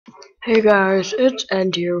Hey guys, it's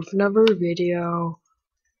End here with another video.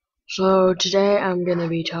 So today I'm gonna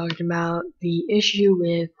be talking about the issue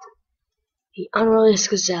with the unreleased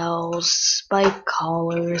gazelles, spike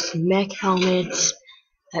collars, mech helmets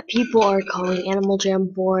that people are calling Animal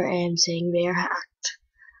Jam for and saying they are hacked.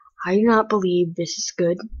 I do not believe this is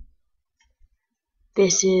good.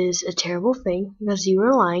 This is a terrible thing because you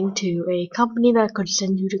are lying to a company that could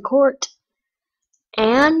send you to court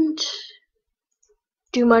and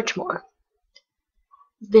do much more.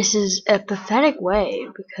 This is a pathetic way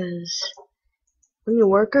because when you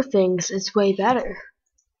worker things, it's way better.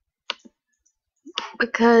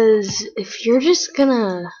 Because if you're just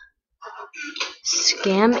gonna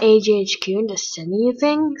scam AJHQ into sending you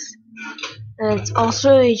things, then it's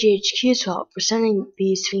also AJHQ's fault for sending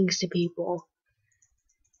these things to people.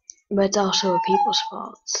 But it's also people's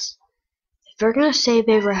faults. If they're gonna say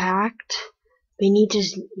they were hacked, they need to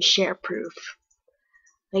share proof.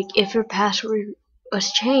 Like, if your password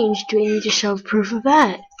was changed, they need to show proof of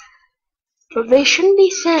that. But they shouldn't be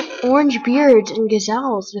sent orange beards and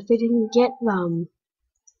gazelles if they didn't get them.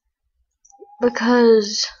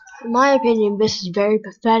 Because, in my opinion, this is very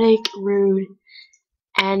pathetic, rude,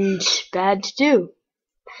 and bad to do.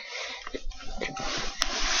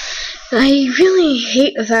 I really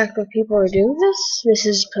hate the fact that people are doing this. This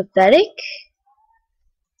is pathetic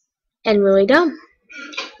and really dumb.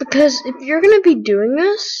 Because if you're going to be doing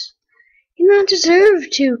this, you don't deserve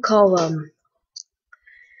to call them.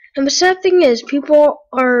 And the sad thing is, people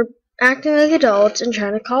are acting like adults and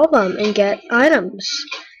trying to call them and get items.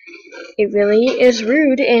 It really is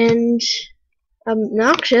rude and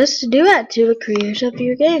obnoxious to do that to the creators of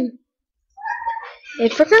your game.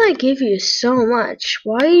 If we're gonna give you so much,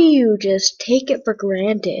 why do you just take it for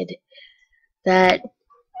granted that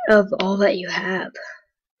of all that you have?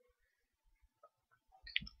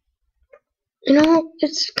 You know,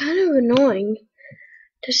 it's kind of annoying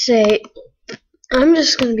to say, I'm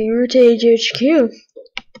just gonna be rude to AJHQ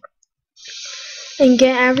and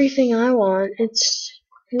get everything I want. It's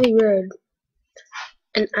really rude.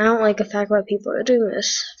 And I don't like the fact that people are doing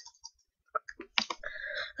this.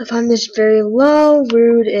 I find this very low,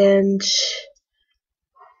 rude, and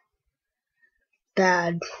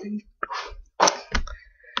bad.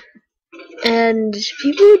 And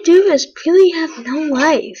people who do this really have no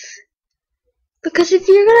life. Because if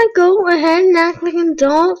you're gonna go ahead and act like an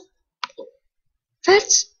adult,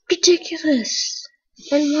 that's ridiculous.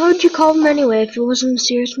 And why would you call them anyway if it wasn't a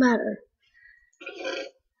serious matter?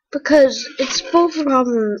 Because it's both a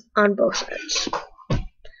problem on both sides.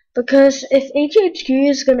 Because if AJHQ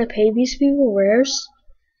is gonna pay these people wares,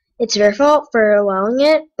 it's their fault for allowing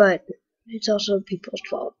it, but it's also people's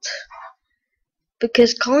fault.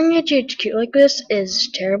 Because calling AJHQ like this is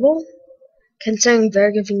terrible, considering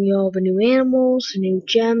they're giving you all the new animals, new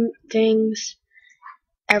gem things,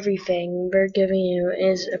 everything they're giving you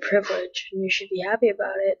is a privilege, and you should be happy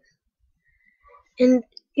about it. And,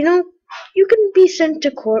 you know, you can be sent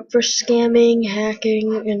to court for scamming,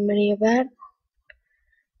 hacking, and many of that.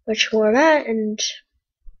 Much more of that, and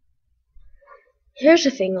here's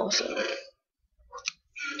the thing also.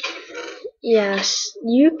 Yes,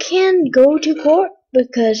 you can go to court,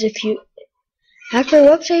 because if you hack their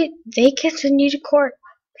website, they can send you to court.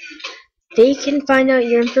 They can find out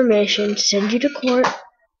your information, send you to court,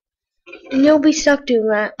 and you'll be stuck doing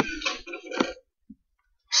that.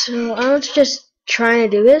 So I was just trying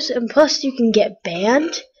to do this, and plus you can get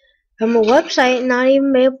banned from a website and not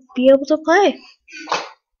even be able to play.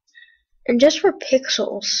 And just for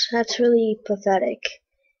pixels, that's really pathetic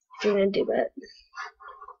if you're gonna do that.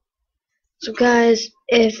 So guys,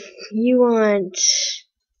 if you want,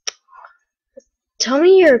 tell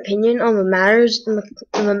me your opinion on the matters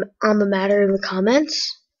on the matter in the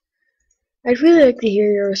comments. I'd really like to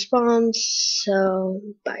hear your response. So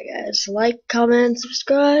bye guys. Like, comment,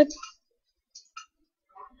 subscribe.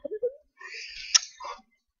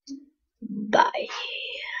 Bye.